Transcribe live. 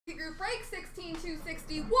group break,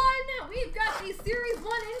 16-261. We've got the Series 1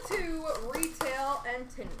 and 2 Retail and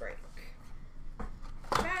Tin Break.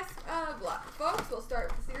 Best of luck, folks. We'll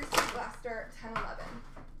start with the Series 2 Blaster 10-11.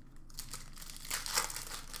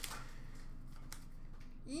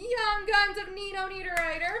 Young Guns of Nino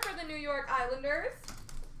Niederreiter for the New York Islanders.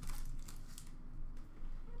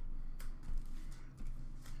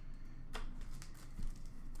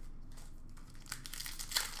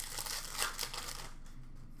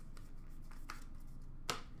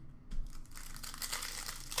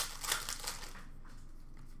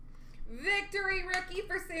 Victory rookie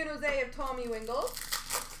for San Jose of Tommy Wingels.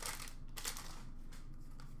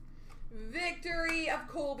 Victory of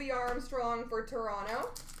Colby Armstrong for Toronto.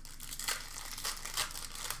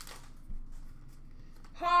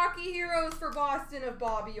 Hockey Heroes for Boston of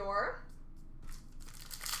Bobby Orr.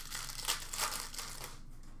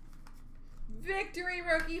 Victory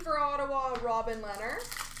rookie for Ottawa, Robin Leonard.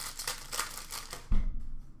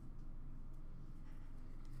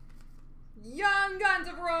 Young Guns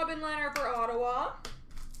of Robin Leonard for Ottawa.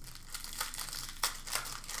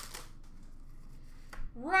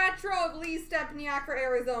 Retro of Lee Stempniak for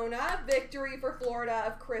Arizona. Victory for Florida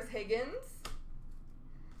of Chris Higgins.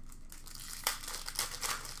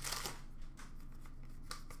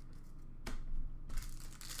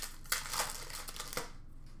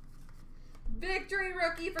 Victory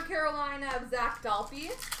rookie for Carolina of Zach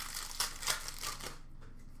Dalpe.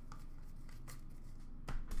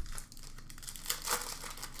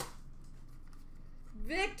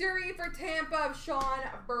 Victory for Tampa of Sean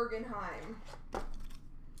Bergenheim.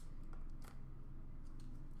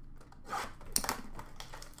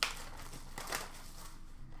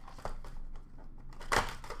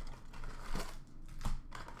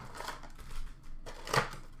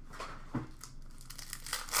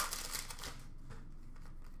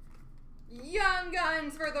 Young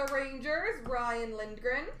Guns for the Rangers, Ryan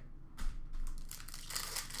Lindgren.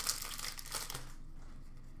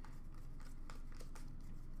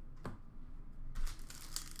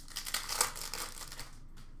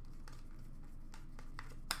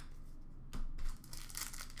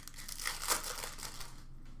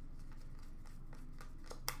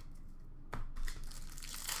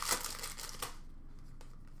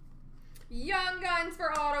 Young Guns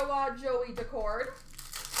for Ottawa, Joey Decord.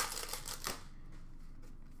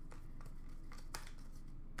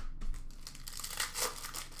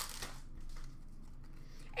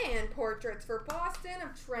 And Portraits for Boston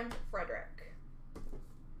of Trent Frederick.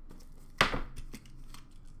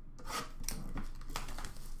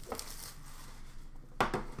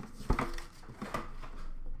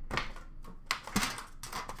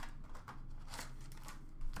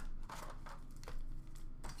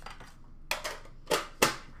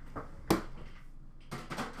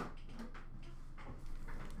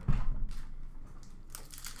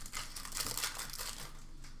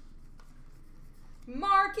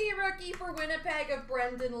 Marquee rookie for Winnipeg of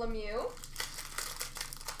Brendan Lemieux.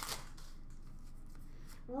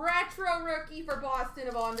 Retro rookie for Boston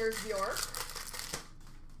of Anders Bjork.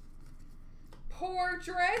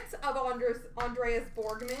 Portrait of Andreas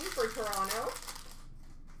Borgman for Toronto.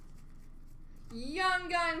 Young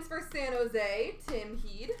Guns for San Jose, Tim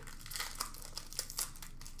Heed.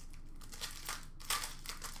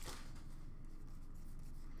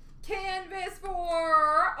 Canvas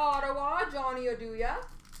for Ottawa, Johnny Oduya.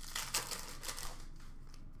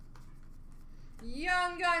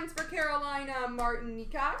 Young Guns for Carolina, Martin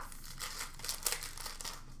Nikas.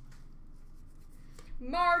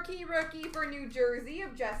 Marquee rookie for New Jersey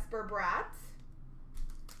of Jesper Bratt.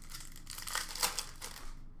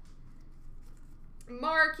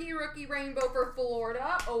 Marquee rookie rainbow for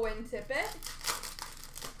Florida, Owen Tippett.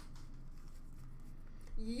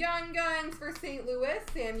 Young Guns for St. Louis,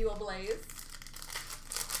 Samuel Blaze.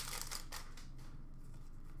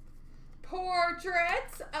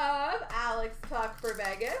 Portraits of Alex Tuck for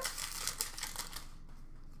Vegas.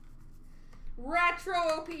 Retro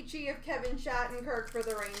OPG of Kevin Shattenkirk for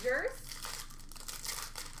the Rangers.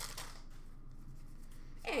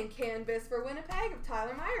 And Canvas for Winnipeg of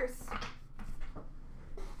Tyler Myers.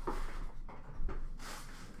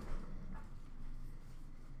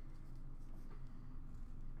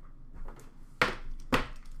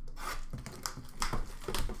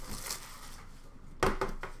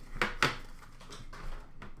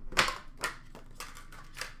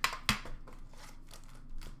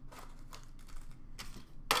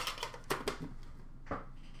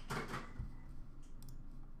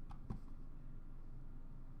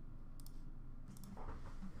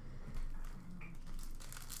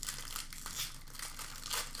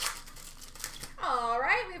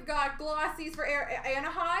 glossies for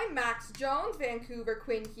Anaheim, Max Jones, Vancouver,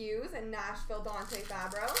 Quinn Hughes, and Nashville, Dante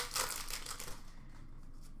Fabro.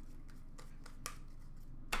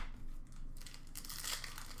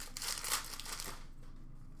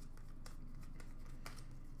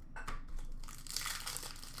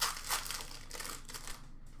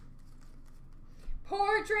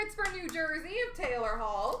 Portraits for New Jersey of Taylor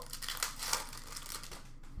Hall.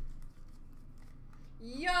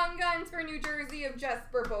 Young Guns for New Jersey of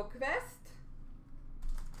Jesper Boqvist.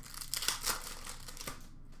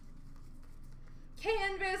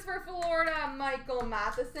 Canvas for Florida, Michael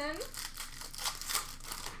Matheson.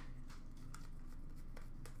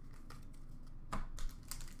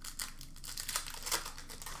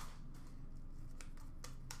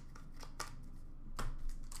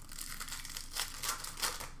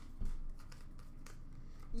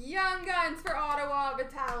 Young Guns for Ottawa,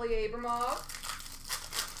 Vitaly Abramov.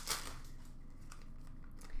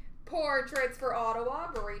 Portraits for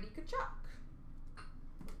Ottawa, Brady Tkachuk.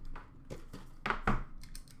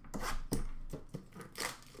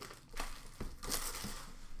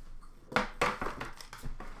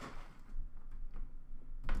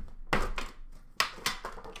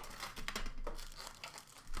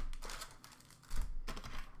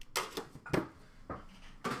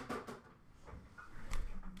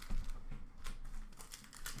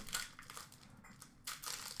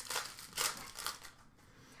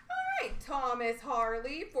 Thomas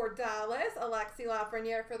Harley for Dallas, Alexis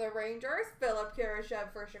Lafreniere for the Rangers, Philip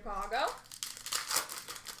Kurashev for Chicago.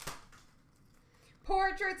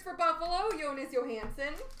 Portraits for Buffalo, Jonas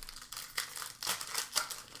Johansson.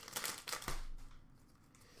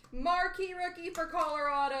 Marquee rookie for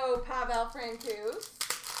Colorado, Pavel Francouz.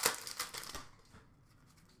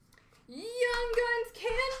 Young Guns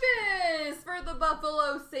canvas for the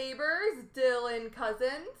Buffalo Sabres, Dylan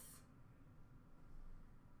Cousins.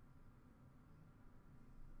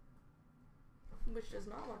 Which does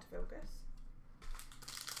not want to focus.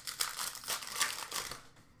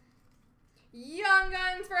 Young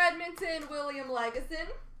Guns for Edmonton, William Lagesson.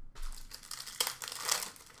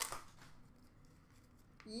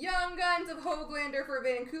 Young Guns of Höglander for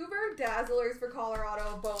Vancouver, Dazzlers for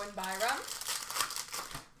Colorado, Bowen Byram.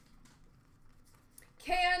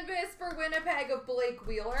 Canvas for Winnipeg of Blake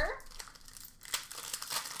Wheeler.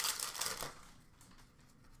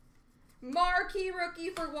 Marquee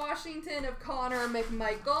rookie for Washington of Connor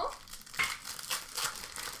McMichael.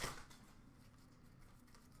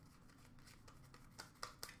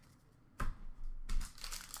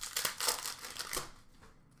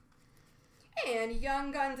 And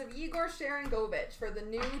Young Guns of Igor Sharangovich for the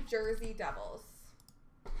New Jersey Devils.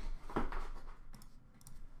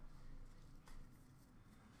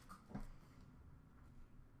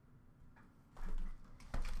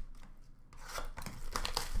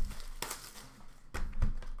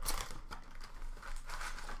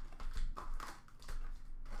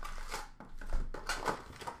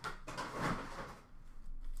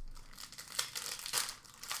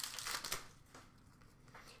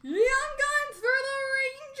 Young Guns for the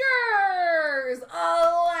Rangers,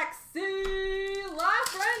 Alexis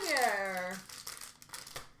Lafreniere.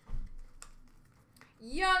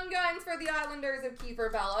 Young Guns for the Islanders of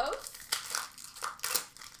Kiefer Bellows.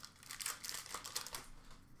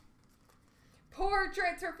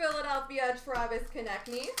 Portraits for Philadelphia, Travis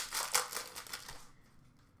Konechny.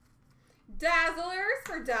 Dazzlers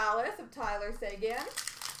for Dallas of Tyler Seguin.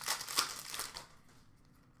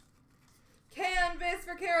 Canvas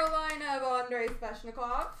for Carolina of Andrei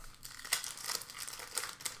Svechnikov.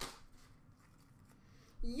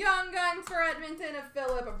 Young Guns for Edmonton of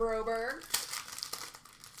Philip Broberg.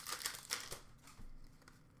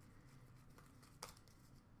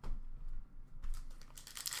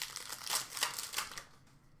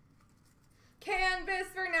 Canvas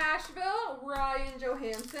for Nashville, Ryan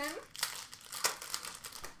Johansson.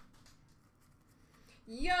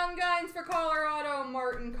 Young Guns for Colorado,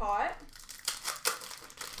 Martin Kaut.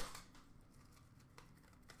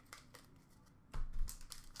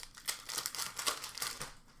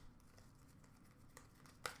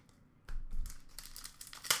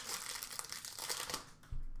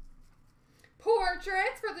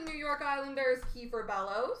 Portraits for the New York Islanders, Kiefer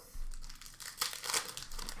Bellows.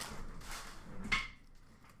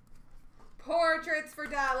 Portraits for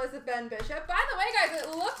Dallas of Ben Bishop. By the way, guys, it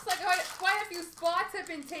looks like quite a few spots have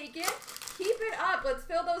been taken. Keep it up. Let's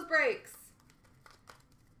fill those breaks.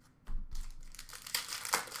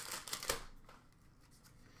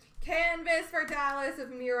 Canvas for Dallas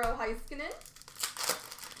of Miro Heiskanen.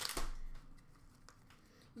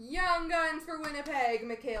 Young Guns for Winnipeg,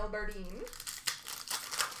 Mikhail Berdin.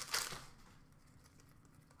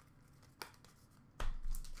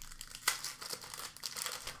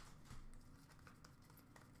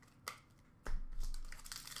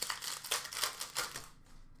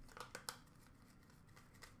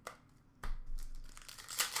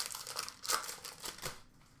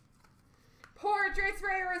 for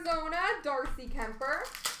Arizona, Darcy Kemper.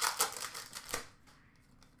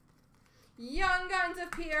 Young Guns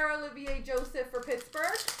of Pierre-Olivier Joseph for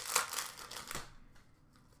Pittsburgh.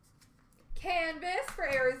 Canvas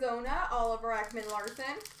for Arizona, Oliver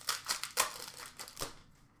Ekman-Larsson.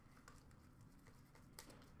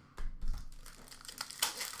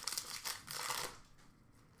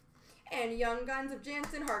 And Young Guns of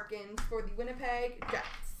Jansen Harkins for the Winnipeg Jets.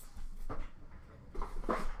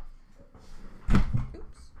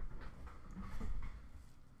 Oops.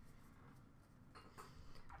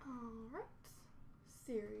 All right.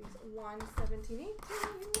 Series 1/17/18.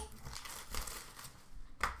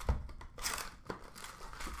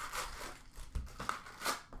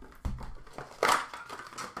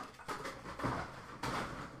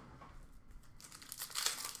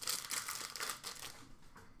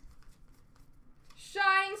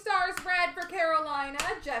 Shining Stars Red for Carolina,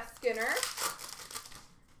 Jeff Skinner.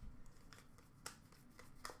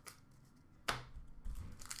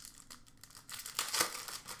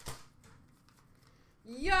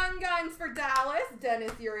 Young Guns for Dallas,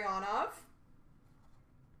 Denis Urianov.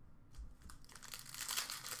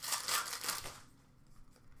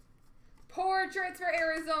 Portraits for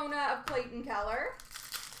Arizona of Clayton Keller.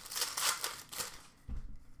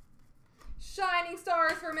 Shining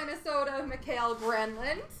Stars for Minnesota of Mikael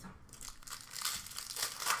Granlund.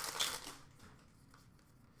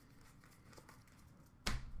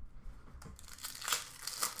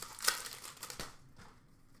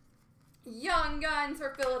 Young Guns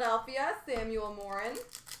for Philadelphia, Samuel Morin.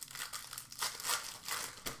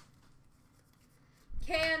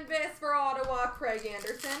 Canvas for Ottawa, Craig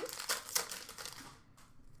Anderson.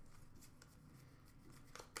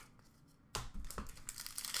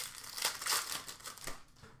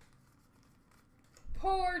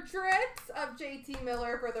 Portraits of JT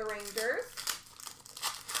Miller for the Rangers.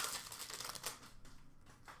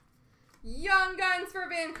 Young Guns for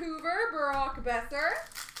Vancouver, Brock Besser.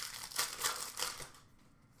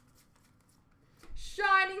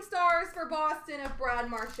 Shining Stars for Boston of Brad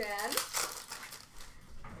Marchand.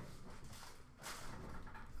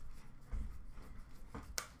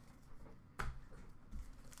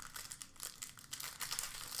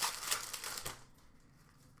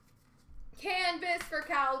 Canvas for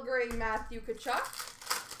Calgary, Matthew Tkachuk.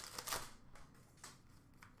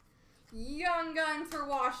 Young Guns for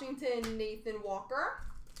Washington, Nathan Walker.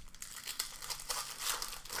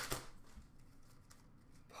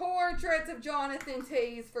 Portraits of Jonathan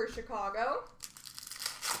Toews for Chicago.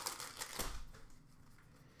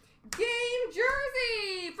 Game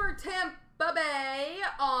jersey for Tampa Bay,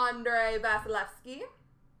 Andrei Vasilevsky.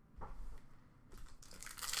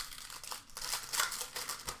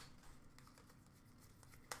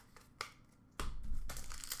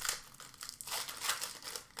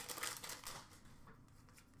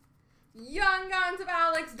 Young Guns of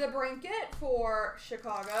Alex DeBrincat for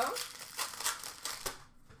Chicago.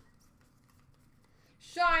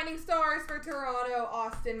 Shining Stars for Toronto,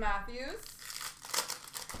 Austin Matthews.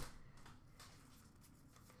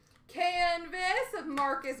 Canvas of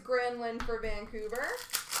Marcus Granlund for Vancouver.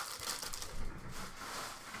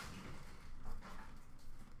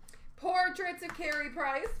 Portraits of Carey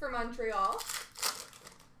Price for Montreal.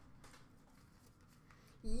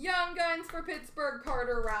 Young Guns for Pittsburgh,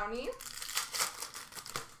 Carter Rowney.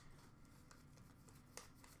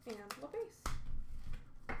 And LaBase.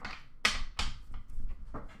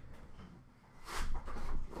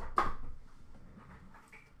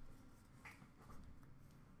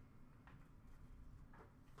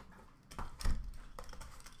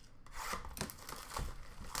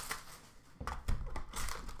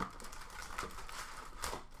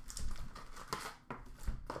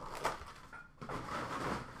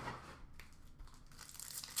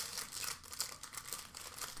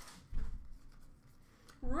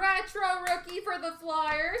 Retro rookie for the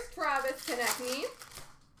Flyers, Travis Konechny.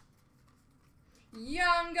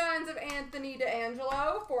 Young Guns of Anthony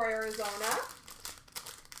DeAngelo for Arizona.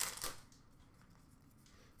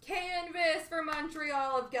 Canvas for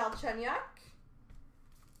Montreal of Galchenyuk.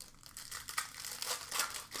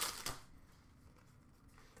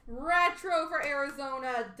 Retro for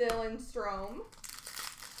Arizona, Dylan Strome.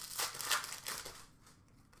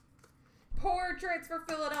 Portraits for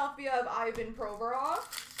Philadelphia of Ivan Provorov.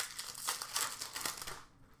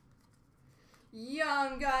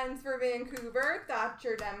 Young Guns for Vancouver,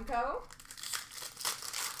 Thatcher Demko.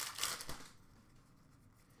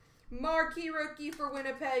 Marquee rookie for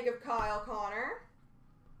Winnipeg of Kyle Connor.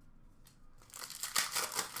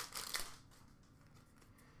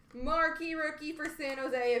 Marquee rookie for San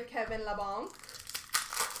Jose of Kevin LeBlanc.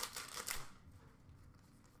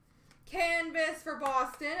 Canvas for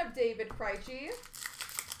Boston of David Krejci.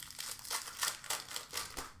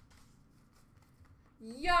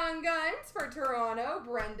 Young Guns for Toronto,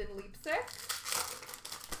 Brendan Leipsic.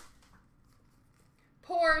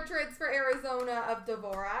 Portraits for Arizona of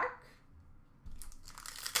Dvorak.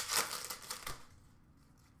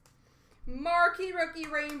 Marquee Rookie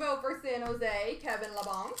Rainbow for San Jose, Kevin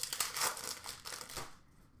LeBlanc.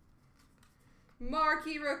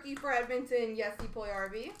 Marquee Rookie for Edmonton, Jesse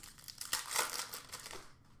Puljujarvi.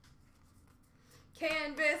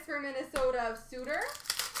 Canvas for Minnesota of Suter.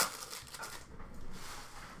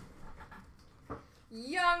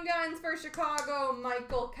 Young Guns for Chicago,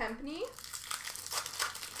 Michael Kempney.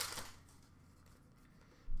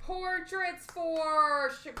 Portraits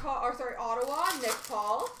for Ottawa, Nick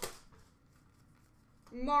Paul.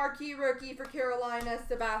 Marquee Rookie for Carolina,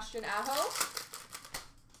 Sebastian Aho.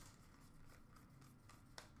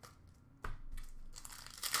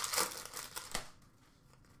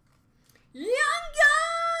 Young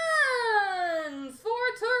Guns for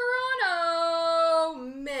Toronto,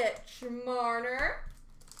 Mitch Marner.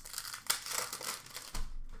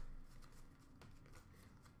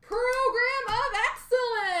 Program of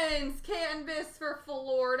Excellence, Canvas for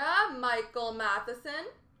Florida, Michael Matheson.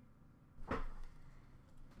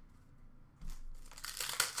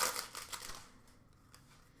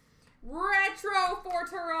 Retro for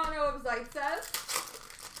Toronto of Zaitsev.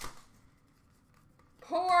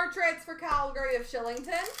 Portraits for Calgary of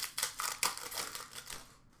Shillington.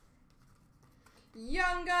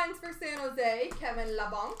 Young Guns for San Jose, Kevin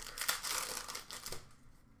LeBlanc.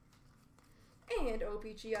 And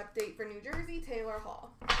OPG update for New Jersey, Taylor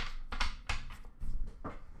Hall.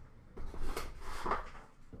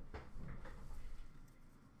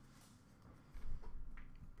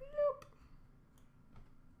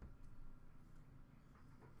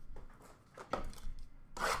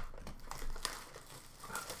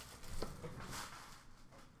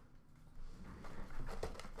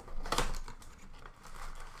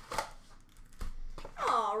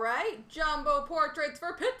 Jumbo Portraits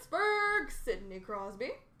for Pittsburgh, Sidney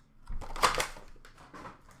Crosby.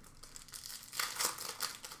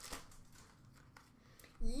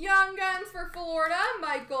 Young Guns for Florida,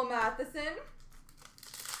 Michael Matheson.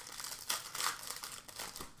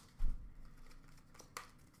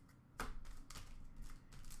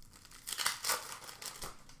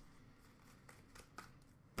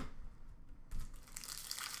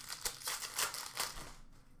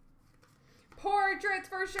 Portraits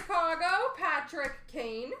for Chicago, Patrick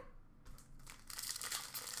Kane.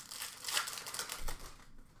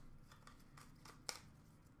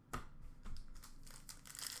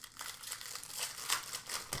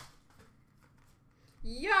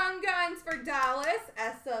 Young Guns for Dallas,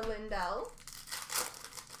 Essa Lindell.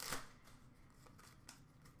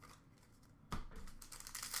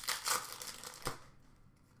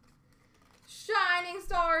 Shining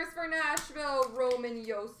Stars for Nashville, Roman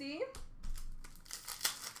Josi.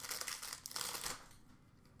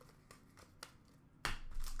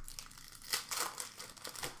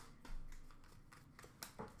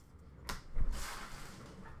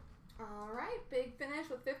 Big finish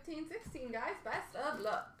with 15-16, guys. Best of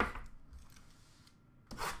luck.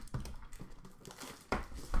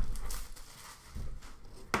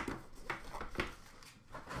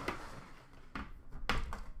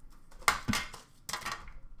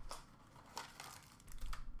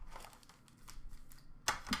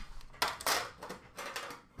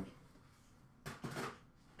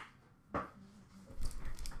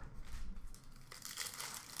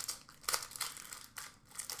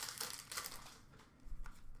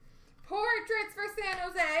 Portraits for San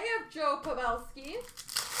Jose of Joe Pavelski.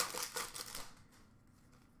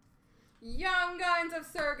 Young Guns of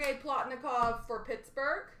Sergei Plotnikov for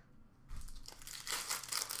Pittsburgh.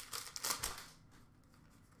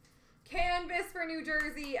 Canvas for New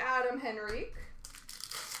Jersey, Adam Henrique.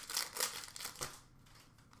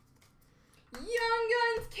 Young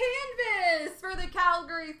Guns Canvas for the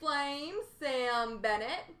Calgary Flames, Sam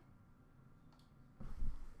Bennett.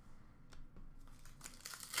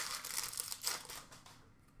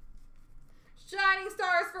 Shining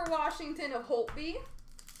Stars for Washington of Holtby.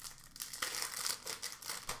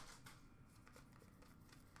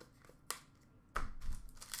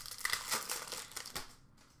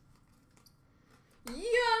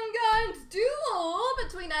 Young Guns duel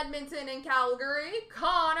between Edmonton and Calgary,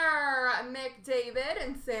 Connor McDavid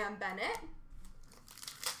and Sam Bennett.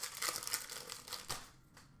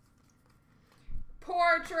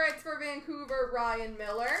 Portraits for Vancouver, Ryan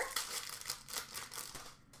Miller.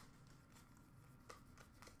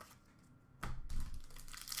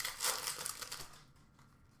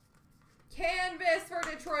 canvas for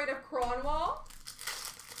Detroit of Cronwall.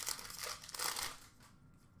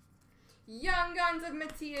 Young Guns of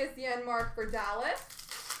Matthias Janmark for Dallas.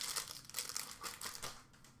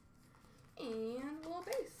 And a little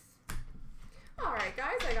base. All right,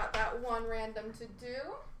 guys, I got that one random to do.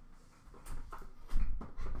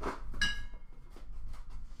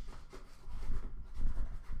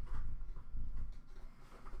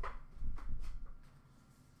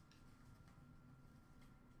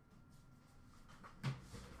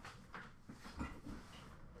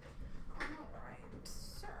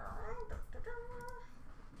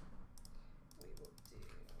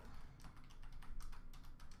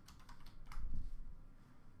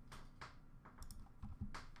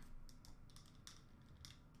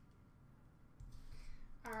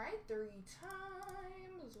 All right, 3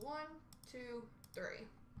 times. 1, 2, 3.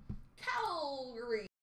 Calgary.